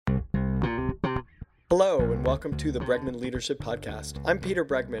Hello, and welcome to the Bregman Leadership Podcast. I'm Peter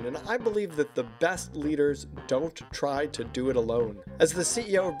Bregman, and I believe that the best leaders don't try to do it alone. As the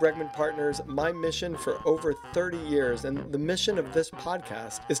CEO of Bregman Partners, my mission for over 30 years and the mission of this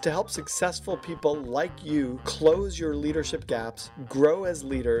podcast is to help successful people like you close your leadership gaps, grow as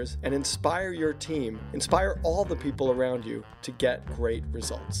leaders, and inspire your team, inspire all the people around you to get great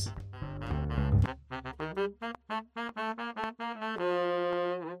results.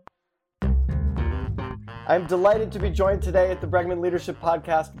 I'm delighted to be joined today at the Bregman Leadership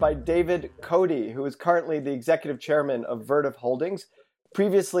Podcast by David Cote, who is currently the executive chairman of Vertiv Holdings.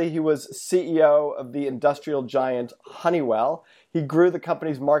 Previously, he was CEO of the industrial giant Honeywell. He grew the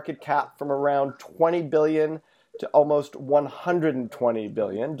company's market cap from around $20 billion to almost $120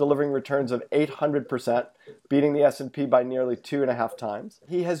 billion, delivering returns of 800%, beating the S&P by nearly 2.5 times.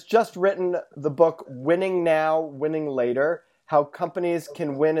 He has just written the book Winning Now, Winning Later: How Companies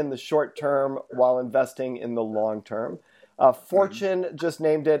Can Win in the Short Term While Investing in the Long Term. Fortune just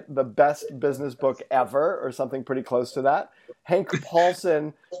named it the best business book ever, or something pretty close to that. Hank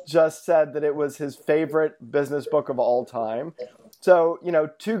Paulson just said that it was his favorite business book of all time. So,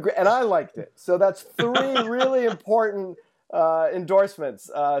 and I liked it. So that's three really important endorsements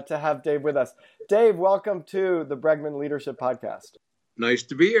to have Dave with us. Dave, welcome to the Bregman Leadership Podcast. Nice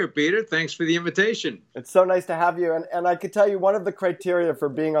to be here, Peter. Thanks for the invitation. It's so nice to have you. And I can tell you one of the criteria for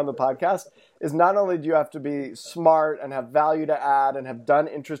being on the podcast is not only do you have to be smart and have value to add and have done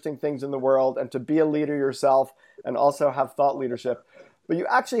interesting things in the world and to be a leader yourself and also have thought leadership, but you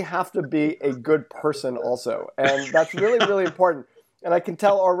actually have to be a good person also. And that's really, really important. And I can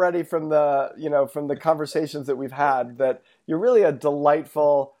tell already from the conversations that we've had that you're really a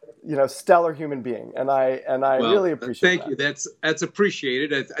delightful, stellar human being, and I really appreciate that. Thank you. That's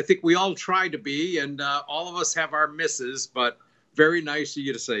appreciated. I think we all try to be, and all of us have our misses, but very nice of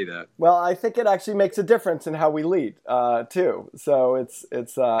you to say that. Well, I think it actually makes a difference in how we lead too. So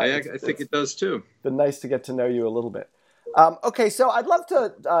I think it does too. Been nice to get to know you a little bit. Okay, so I'd love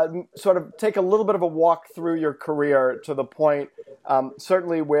to sort of take a little bit of a walk through your career to the point,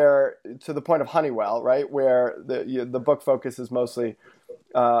 certainly to the point of Honeywell, right, where the book focus is mostly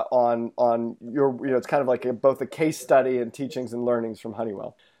on your, it's kind of like both a case study and teachings and learnings from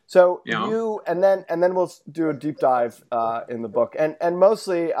Honeywell. So and then we'll do a deep dive in the book, and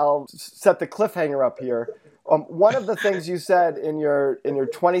mostly I'll set the cliffhanger up here. One of the things you said in your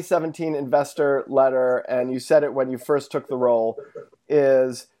 2017 investor letter, and you said it when you first took the role,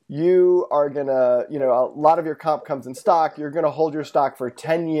 is you are gonna, a lot of your comp comes in stock. You're gonna hold your stock for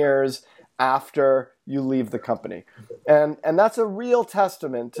 10 years after you leave the company, and that's a real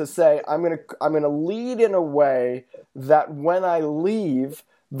testament to say I'm gonna lead in a way that when I leave,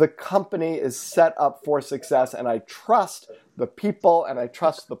 the company is set up for success, and I trust the people, and I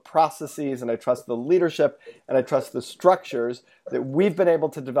trust the processes, and I trust the leadership, and I trust the structures that we've been able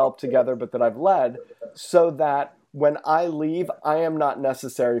to develop together, but that I've led, so that when I leave, I am not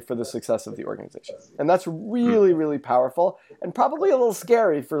necessary for the success of the organization. And that's really, really powerful, and probably a little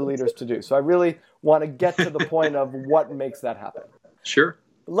scary for leaders to do. So I really want to get to the point of what makes that happen. Sure.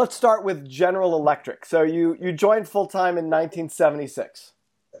 Let's start with General Electric. So you joined full-time in 1976.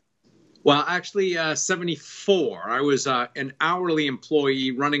 Well, actually, 74. I was an hourly employee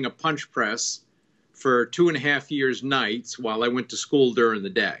running a punch press for 2.5 years nights while I went to school during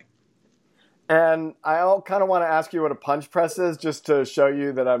the day. And I kind of want to ask you what a punch press is, just to show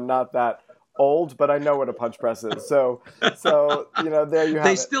you that I'm not that old, but I know what a punch press is. So there you have it.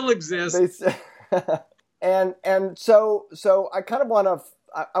 They still exist. And so I kind of want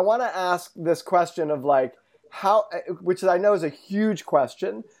to ask this question of like how, which I know is a huge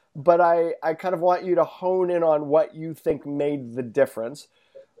question, but I kind of want you to hone in on what you think made the difference.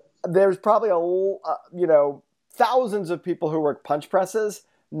 There's probably thousands of people who work punch presses,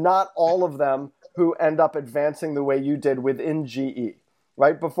 not all of them who end up advancing the way you did within GE,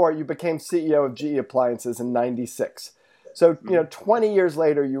 right? Before you became CEO of GE Appliances in 96. So, 20 years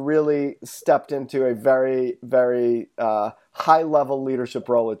later, you really stepped into a very, very high-level leadership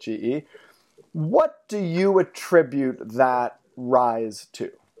role at GE. What do you attribute that rise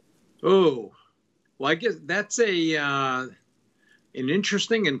to? Oh, well, I guess that's an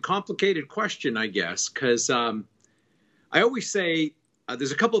interesting and complicated question, I guess, because I always say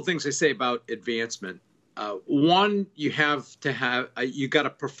there's a couple of things I say about advancement. One, you got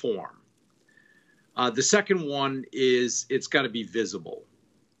to perform. The second one is it's got to be visible.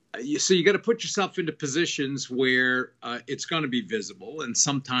 So you got to put yourself into positions where it's going to be visible, and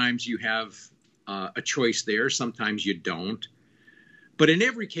sometimes you have a choice there, sometimes you don't. But in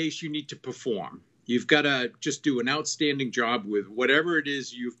every case, you need to perform. You've got to just do an outstanding job with whatever it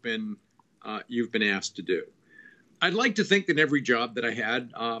is you've been you've been asked to do. I'd like to think that every job that I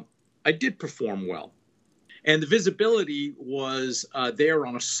had, I did perform well. And the visibility was there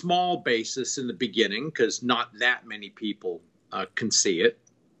on a small basis in the beginning because not that many people can see it.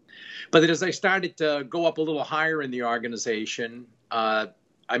 But that as I started to go up a little higher in the organization, I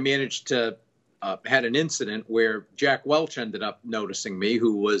managed to had an incident where Jack Welch ended up noticing me,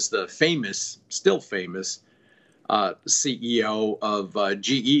 who was the famous, still famous CEO of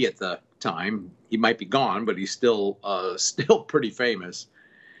GE at the time. He might be gone, but he's still pretty famous.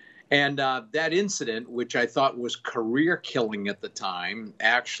 And that incident, which I thought was career killing at the time,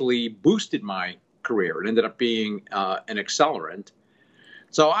 actually boosted my career. It ended up being an accelerant.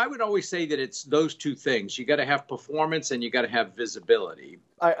 So I would always say that it's those two things. You got to have performance and you got to have visibility.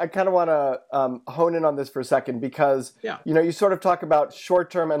 I kind of want to hone in on this for a second because, you sort of talk about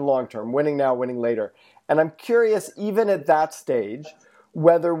short-term and long-term, winning now, winning later. And I'm curious, even at that stage,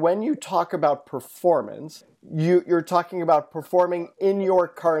 whether when you talk about performance, you're talking about performing in your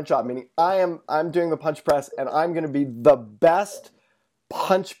current job, meaning I'm doing the punch press and I'm going to be the best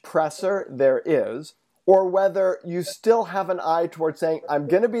punch presser there is, or whether you still have an eye towards saying, I'm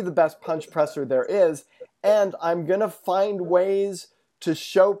going to be the best punch presser there is, and I'm going to find ways to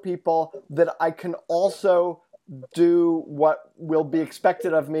show people that I can also do what will be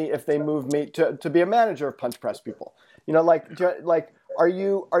expected of me if they move me to be a manager of punch press people. Are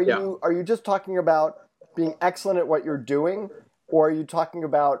you just talking about being excellent at what you're doing, or are you talking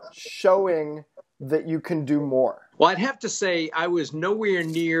about showing that you can do more? Well, I'd have to say I was nowhere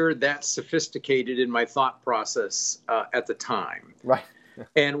near that sophisticated in my thought process at the time. Right.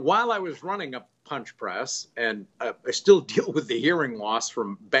 And while I was running a punch press, and I still deal with the hearing loss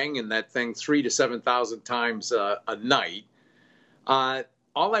from banging that thing 3,000 to 7,000 times a night,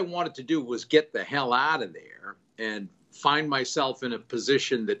 all I wanted to do was get the hell out of there and find myself in a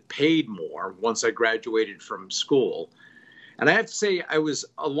position that paid more once I graduated from school. And I have to say I was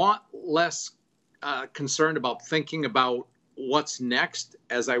a lot less concerned about thinking about what's next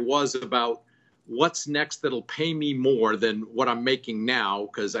as I was about what's next that'll pay me more than what I'm making now,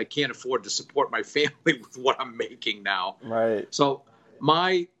 because I can't afford to support my family with what I'm making now. Right. So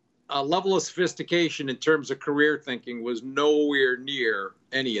my level of sophistication in terms of career thinking was nowhere near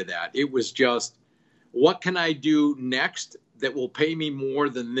any of that. It was just, what can I do next that will pay me more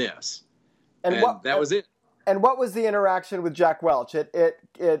than this? And that was it. And what was the interaction with Jack Welch?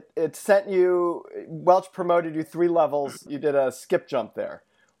 It sent you, Welch promoted you 3 levels. You did a skip jump there.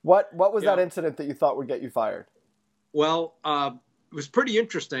 What was that incident that you thought would get you fired? Well, it was pretty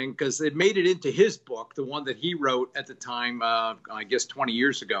interesting because it made it into his book, the one that he wrote at the time, I guess 20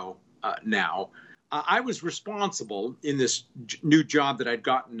 years ago now. I was responsible in this new job that I'd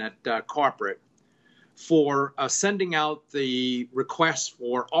gotten at corporate for sending out the requests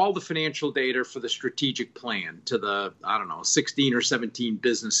for all the financial data for the strategic plan to the, 16 or 17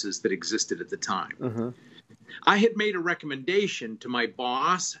 businesses that existed at the time. Mm-hmm. I had made a recommendation to my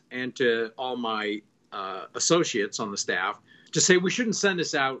boss and to all my associates on the staff to say we shouldn't send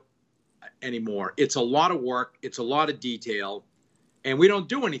this out anymore. It's a lot of work. It's a lot of detail, and we don't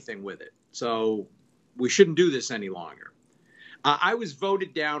do anything with it. So we shouldn't do this any longer. I was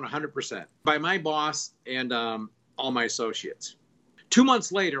voted down 100% by my boss and all my associates. 2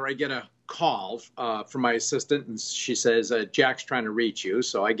 months later, I get a call from my assistant, and she says, Jack's trying to reach you.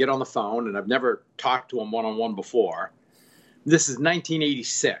 So I get on the phone, and I've never talked to him one-on-one before. This is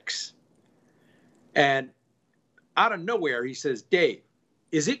 1986. And out of nowhere, he says, Dave,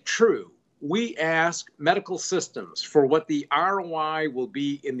 is it true we ask medical systems for what the ROI will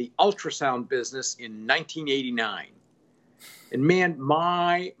be in the ultrasound business in 1989? And man,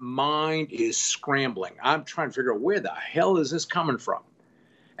 my mind is scrambling. I'm trying to figure out where the hell is this coming from?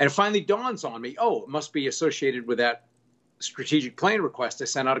 And it finally dawns on me, it must be associated with that strategic plan request I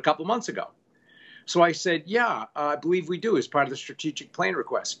sent out a couple months ago. So I said, yeah, I believe we do as part of the strategic plan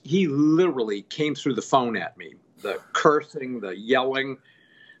request. He literally came through the phone at me, the cursing, the yelling,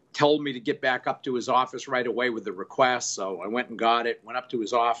 told me to get back up to his office right away with the request. So I went and got it, went up to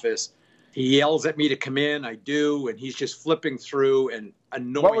his office. He yells at me to come in. I do. And he's just flipping through and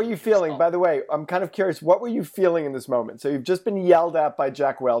annoying. What were you feeling? By the way, I'm kind of curious. What were you feeling in this moment? So you've just been yelled at by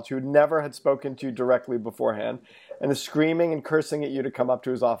Jack Welch, who never had spoken to you directly beforehand, and is screaming and cursing at you to come up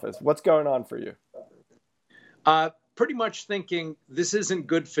to his office. What's going on for you? Pretty much thinking, this isn't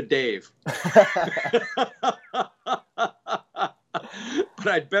good for Dave. But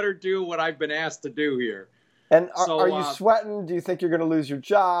I'd better do what I've been asked to do here. And are you sweating? Do you think you're going to lose your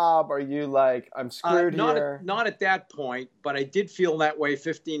job? Are you like, I'm screwed here? Not at that point, but I did feel that way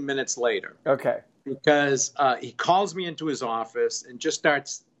 15 minutes later. Okay. Because he calls me into his office and just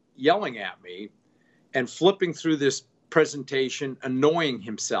starts yelling at me and flipping through this presentation, annoying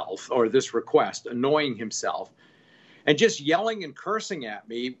himself, or this request, annoying himself, and just yelling and cursing at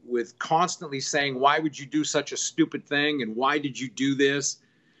me with constantly saying, why would you do such a stupid thing? And why did you do this?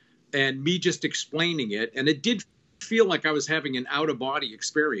 And me just explaining it. And it did feel like I was having an out-of-body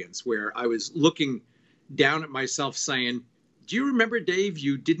experience where I was looking down at myself saying, do you remember, Dave,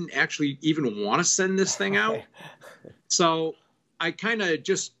 you didn't actually even want to send this thing out? So I kind of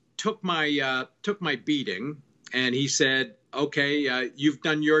just took my beating, and he said, okay, you've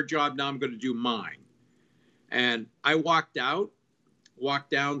done your job. Now I'm going to do mine. And I walked down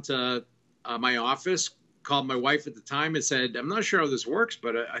to my office, called my wife at the time and said, I'm not sure how this works,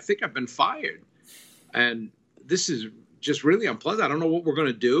 but I think I've been fired. And this is just really unpleasant. I don't know what we're going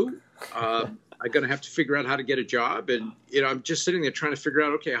to do. I'm going to have to figure out how to get a job. And, I'm just sitting there trying to figure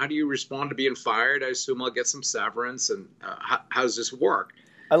out, okay, how do you respond to being fired? I assume I'll get some severance. And how does this work?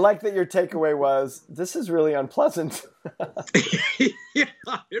 I like that your takeaway was, this is really unpleasant. Yeah,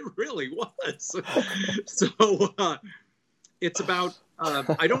 it really was. So it's about,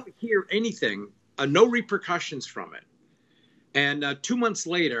 I don't hear anything, no repercussions from it. And 2 months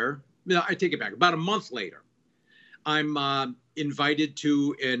later, no, I take it back, about a month later, I'm invited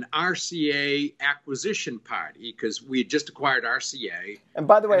to an RCA acquisition party because we had just acquired RCA. And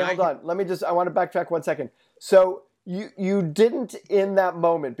by the way, hold on. I want to backtrack 1 second. So you didn't in that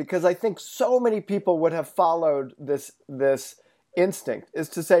moment, because I think so many people would have followed this instinct, is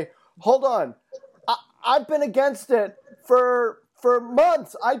to say, hold on, I've been against it for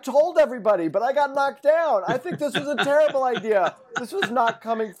months. I told everybody, but I got knocked down. I think this was a terrible idea. This was not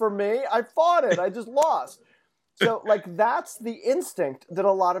coming from me. I fought it. I just lost. So, that's the instinct that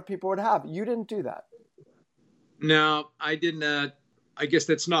a lot of people would have. You didn't do that. No, I didn't. I guess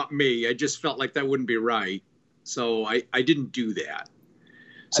that's not me. I just felt like that wouldn't be right. So I didn't do that.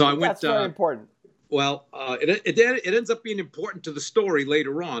 So I went. That's very important. Well, it ends up being important to the story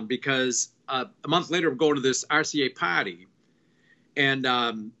later on, because a month later I'm going to this RCA party, and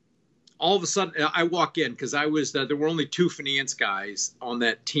all of a sudden I walk in because I was there were only 2 finance guys on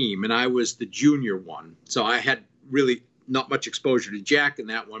that team, and I was the junior one. So I had really not much exposure to Jack in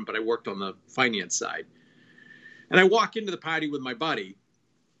that one, but I worked on the finance side. And I walk into the party with my buddy,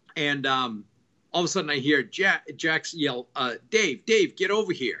 and all of a sudden I hear Jack's yell, Dave, get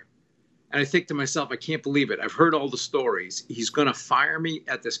over here. And I think to myself, I can't believe it. I've heard all the stories. He's going to fire me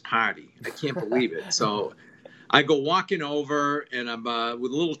at this party. I can't believe it. So I go walking over, and I'm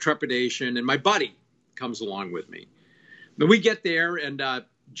with a little trepidation, and my buddy comes along with me. But we get there, and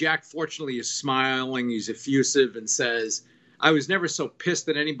Jack, fortunately, is smiling. He's effusive and says, I was never so pissed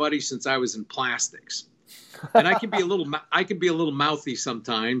at anybody since I was in plastics. And I can be a little mouthy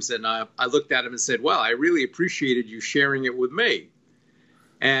sometimes. And I looked at him and said, well, I really appreciated you sharing it with me.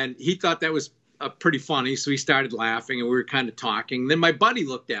 And he thought that was pretty funny. So he started laughing, and we were kind of talking. Then my buddy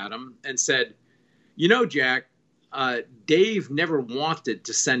looked at him and said, Jack, Dave never wanted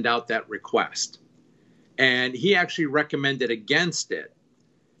to send out that request. And he actually recommended against it.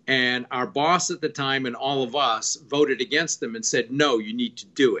 And our boss at the time and all of us voted against him and said, no, you need to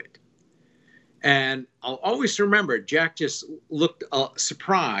do it. And I'll always remember, Jack just looked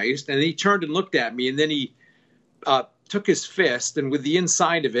surprised, and he turned and looked at me, and then he took his fist and with the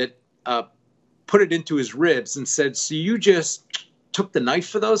inside of it, put it into his ribs and said, so you just took the knife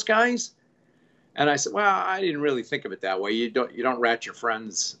for those guys? And I said, well, I didn't really think of it that way. You don't rat your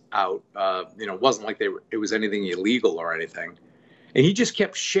friends out. It wasn't like it was anything illegal or anything. And he just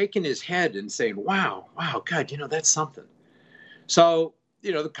kept shaking his head and saying, wow, God, that's something. So,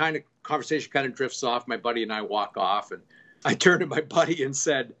 the kind of conversation kind of drifts off. My buddy and I walk off, and I turned to my buddy and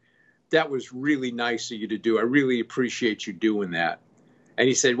said, that was really nice of you to do. I really appreciate you doing that. And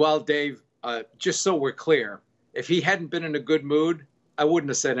he said, well, Dave, just so we're clear, if he hadn't been in a good mood, I wouldn't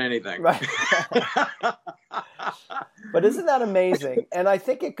have said anything. Right. But isn't that amazing? And I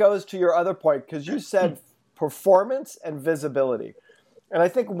think it goes to your other point, because you said performance and visibility. And I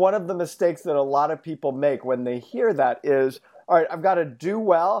think one of the mistakes that a lot of people make when they hear that is, all right, I've got to do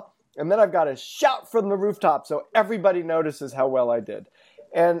well, and then I've got to shout from the rooftop so everybody notices how well I did.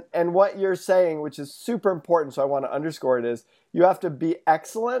 And what you're saying, which is super important, so I want to underscore it, is you have to be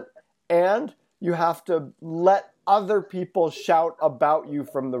excellent, and you have to let other people shout about you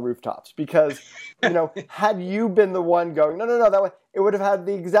from the rooftops. Because, had you been the one going, no, that way, it would have had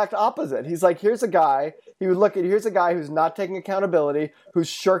the exact opposite. He's like, here's a guy who's not taking accountability, who's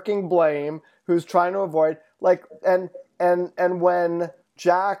shirking blame, who's trying to avoid, and when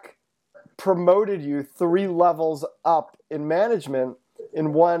Jack promoted you 3 levels up in management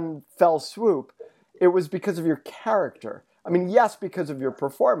in one fell swoop, it was because of your character. I mean, yes, because of your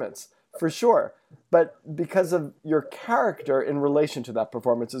performance, for sure, but because of your character in relation to that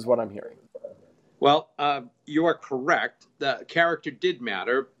performance is what I'm hearing. Well, you are correct. The character did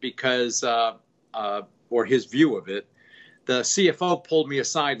matter because, or his view of it. The CFO pulled me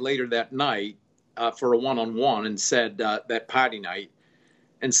aside later that night for a one-on-one and said, that party night,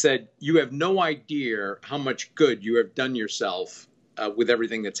 and said, "You have no idea how much good you have done yourself with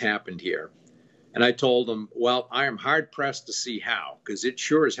everything that's happened here." And I told him, "Well, I am hard pressed to see how, because it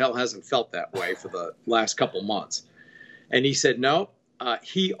sure as hell hasn't felt that way for the last couple months." And he said, "No."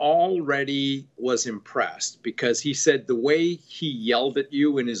 He already was impressed because he said the way he yelled at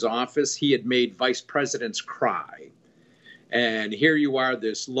you in his office, he had made vice presidents cry. And here you are,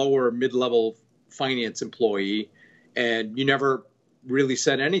 this lower mid-level finance employee, and you never really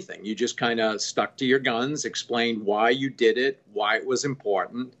said anything. You just kind of stuck to your guns, explained why you did it, why it was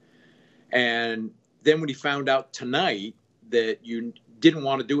important. And then when he found out tonight that you didn't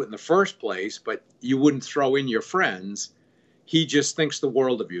want to do it in the first place, but you wouldn't throw in your friends, he just thinks the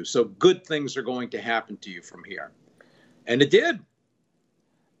world of you. So good things are going to happen to you from here. And it did.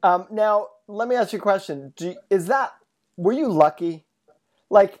 Now, let me ask you a question. Were you lucky?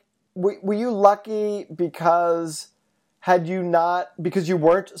 Like, were you lucky because because you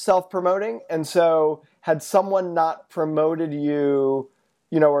weren't self-promoting? And so had someone not promoted you,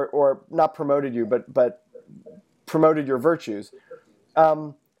 or not promoted you, but promoted your virtues,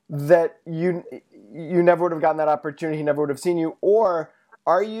 that you never would have gotten that opportunity, he never would have seen you? Or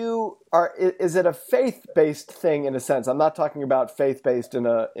is it a faith-based thing in a sense? I'm not talking about faith-based in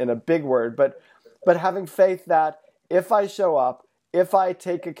a big word, but having faith that if I show up, if I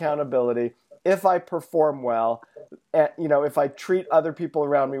take accountability, if I perform well, if I treat other people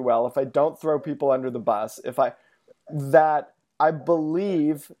around me well, if I don't throw people under the bus, that I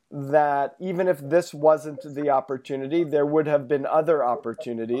believe that even if this wasn't the opportunity, there would have been other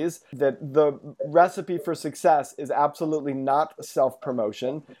opportunities, that the recipe for success is absolutely not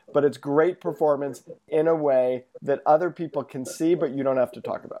self-promotion, but it's great performance in a way that other people can see, but you don't have to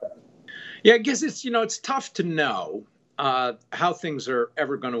talk about. Yeah, I guess it's tough to know how things are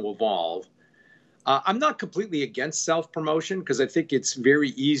ever going to evolve. I'm not completely against self-promotion because I think it's very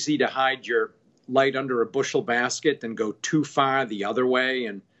easy to hide your light under a bushel basket and go too far the other way.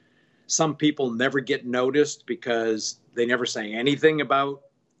 And some people never get noticed because they never say anything about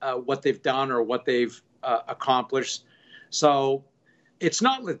what they've done or what they've accomplished. So it's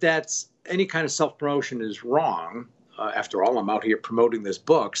not that that's any kind of self-promotion is wrong. After all, I'm out here promoting this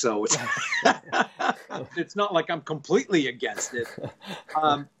book, so it's not like I'm completely against it.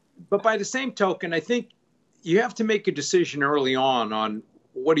 But by the same token, I think you have to make a decision early on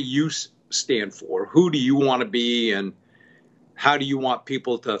what do you stand for, who do you want to be, and how do you want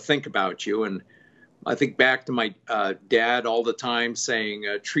people to think about you. And I think back to my dad all the time saying,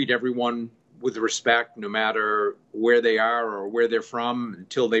 treat everyone with respect, no matter where they are or where they're from,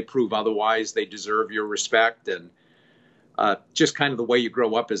 until they prove otherwise. They deserve your respect. And just kind of the way you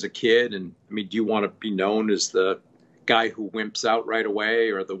grow up as a kid. And I mean, do you want to be known as the guy who wimps out right away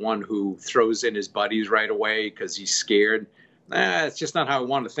or the one who throws in his buddies right away because he's scared? It's just not how I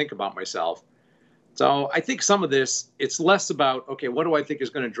want to think about myself. So I think some of this, it's less about, okay, what do I think is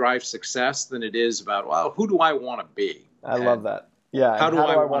going to drive success than it is about, well, who do I want to be? I love that. Yeah. How do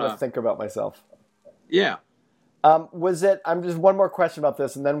I want to think about myself? Yeah. I'm just one more question about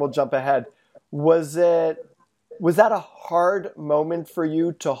this and then we'll jump ahead. Was that a hard moment for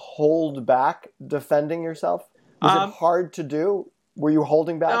you to hold back defending yourself? Was it hard to do? Were you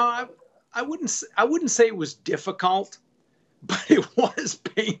holding back? No, I wouldn't say it was difficult, but it was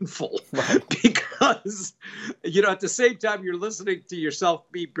painful. Right. Because, at the same time you're listening to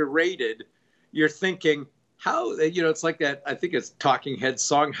yourself be berated, you're thinking, how, it's like that, I think it's Talking Heads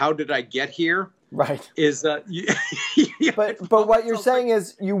song, How Did I Get Here? Right. Is but what you're saying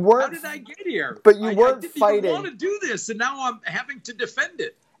is you weren't. How did I get here? But you weren't I didn't fighting. even want to do this, and now I'm having to defend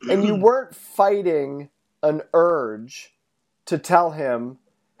it. And you weren't fighting an urge to tell him,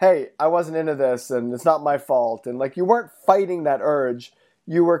 hey, I wasn't into this and it's not my fault. And you weren't fighting that urge.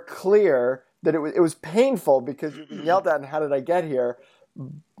 You were clear that it was painful because you yelled at and how did I get here?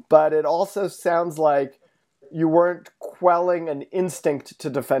 But it also sounds like you weren't quelling an instinct to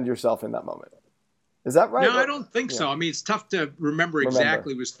defend yourself in that moment. Is that right? No, I don't think so. I mean, it's tough to remember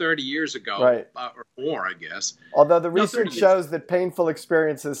exactly. It was 30 years ago, right. Or more, I guess. Although the research shows that painful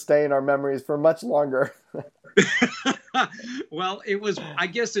experiences stay in our memories for much longer. Well, I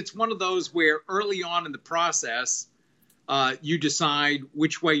guess it's one of those where early on in the process, you decide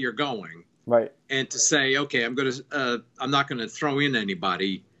which way you're going. Right. And to say, okay, I'm not going to throw in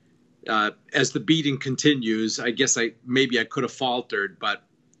anybody as the beating continues, I guess maybe I could have faltered, but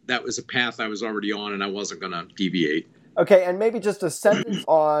that was a path I was already on, and I wasn't going to deviate. Okay, and maybe just a sentence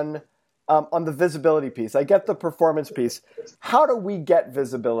on the visibility piece. I get the performance piece. How do we get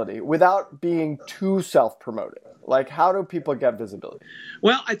visibility without being too self-promoting? Like, how do people get visibility?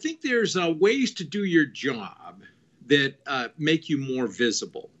 Well, I think there's ways to do your job that make you more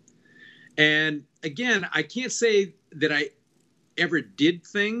visible. And again, I can't say that I ever did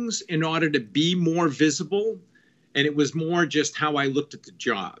things in order to be more visible. And it was more just how I looked at the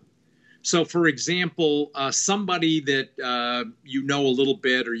job. So, for example, somebody that you know a little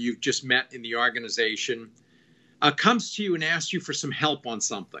bit or you've just met in the organization comes to you and asks you for some help on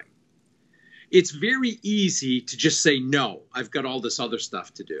something. It's very easy to just say, no, I've got all this other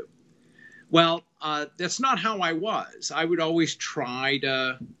stuff to do. Well, that's not how I was. I would always try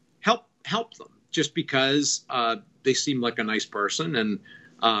to help them just because they seemed like a nice person,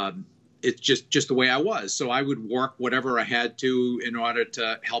 and it's just the way I was. So I would work whatever I had to in order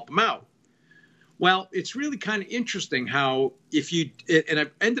to help them out. Well, it's really kind of interesting how and I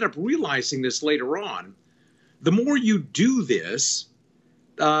ended up realizing this later on, the more you do this,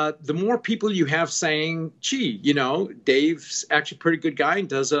 the more people you have saying, gee, Dave's actually a pretty good guy and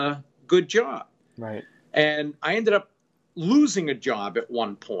does a good job. Right. And I ended up losing a job at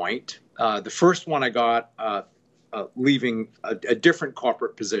one point. The first one I got leaving a different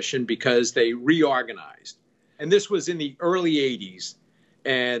corporate position because they reorganized. And this was in the early 80s.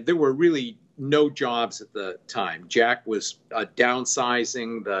 And there were really no jobs at the time. Jack was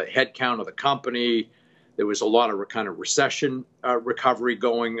downsizing the headcount of the company. There was a lot of kind of recession recovery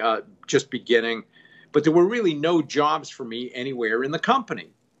going, just beginning. But there were really no jobs for me anywhere in the company.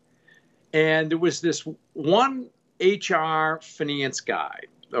 And there was this one HR finance guy,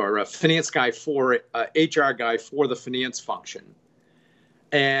 or a finance guy for HR guy for the finance function.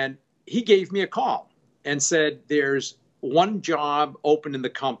 And he gave me a call and said, there's one job open in the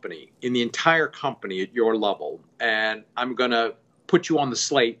company, in the entire company at your level. And I'm going to put you on the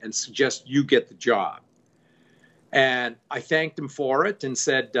slate and suggest you get the job. And I thanked him for it and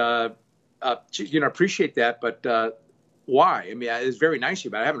said, appreciate that, but why? I mean, it's very nice of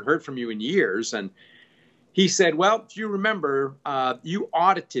you, but I haven't heard from you in years. And he said, well, do you remember you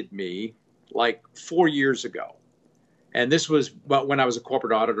audited me like 4 years ago? And this was when I was a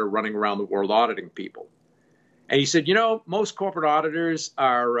corporate auditor running around the world auditing people. And he said, most corporate auditors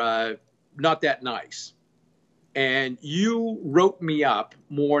are not that nice. And you wrote me up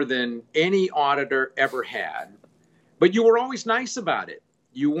more than any auditor ever had. But you were always nice about it.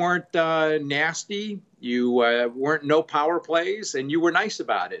 You weren't nasty. You weren't no power plays, and you were nice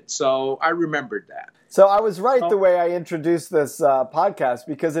about it. So I remembered that. So I was right the way I introduced this podcast,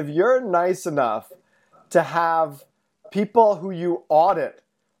 because if you're nice enough to have people who you audit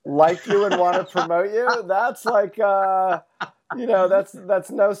like you and want to promote you, that's like,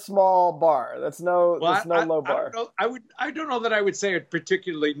 that's no small bar. That's no low bar. I don't know that I would say it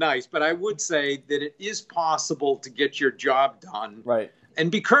particularly nice, but I would say that it is possible to get your job done. Right. And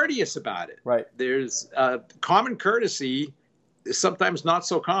be courteous about it. Right. There's common courtesy is sometimes not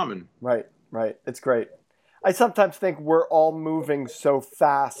so common. Right. It's great. I sometimes think we're all moving so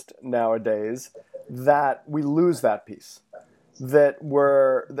fast nowadays that we lose that piece. I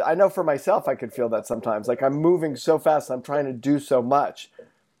know for myself, I could feel that sometimes. Like I'm moving so fast, I'm trying to do so much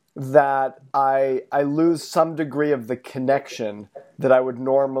that I lose some degree of the connection that I would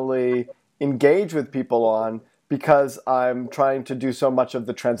normally engage with people on, because I'm trying to do so much of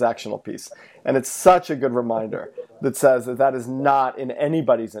the transactional piece. And it's such a good reminder that says that is not in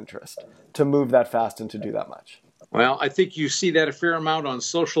anybody's interest to move that fast and to do that much. Well, I think you see that a fair amount on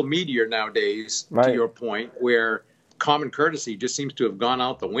social media nowadays, right, to your point, where common courtesy just seems to have gone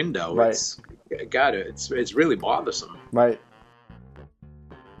out the window. Right. It's really bothersome. Right.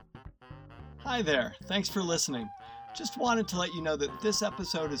 Hi there. Thanks for listening. Just wanted to let you know that this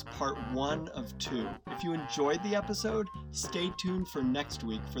episode is part 1 of 2. If you enjoyed the episode, stay tuned for next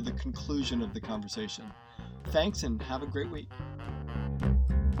week for the conclusion of the conversation. Thanks and have a great week.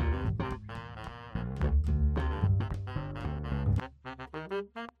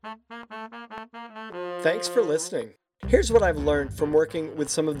 Thanks for listening. Here's what I've learned from working with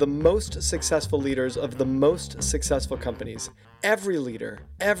some of the most successful leaders of the most successful companies. Every leader,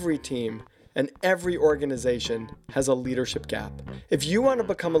 every team, and every organization has a leadership gap. If you want to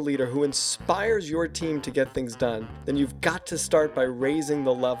become a leader who inspires your team to get things done, then you've got to start by raising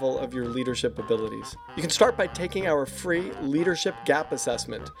the level of your leadership abilities. You can start by taking our free leadership gap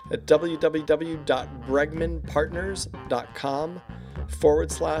assessment at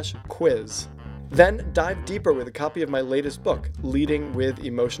www.bregmanpartners.com/quiz. Then dive deeper with a copy of my latest book, Leading with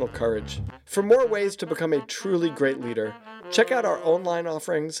Emotional Courage. For more ways to become a truly great leader, check out our online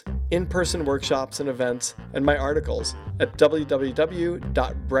offerings, in-person workshops and events, and my articles at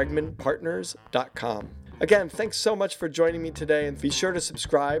www.bregmanpartners.com. Again, thanks so much for joining me today, and be sure to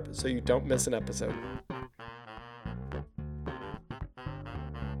subscribe so you don't miss an episode.